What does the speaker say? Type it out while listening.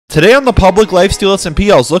Today on the public lifesteal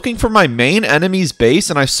SMP, I was looking for my main enemy's base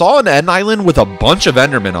and I saw an end island with a bunch of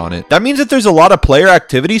endermen on it. That means that there's a lot of player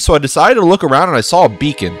activity, so I decided to look around and I saw a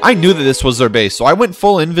beacon. I knew that this was their base, so I went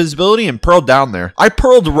full invisibility and pearled down there. I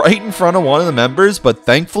pearled right in front of one of the members, but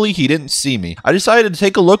thankfully he didn't see me. I decided to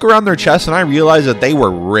take a look around their chest and I realized that they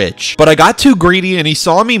were rich. But I got too greedy and he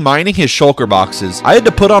saw me mining his shulker boxes. I had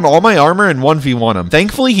to put on all my armor and 1v1 him.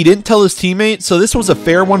 Thankfully he didn't tell his teammate, so this was a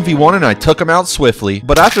fair 1v1 and I took him out swiftly.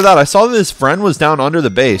 But after that I saw that his friend was down under the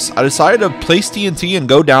base. I decided to place TNT and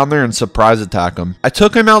go down there and surprise attack him. I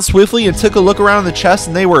took him out swiftly and took a look around the chest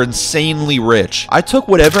and they were insanely rich. I took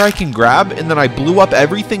whatever I can grab and then I blew up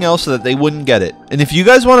everything else so that they wouldn't get it. And if you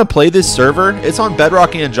guys want to play this server, it's on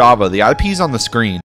Bedrock and Java. The IP's on the screen.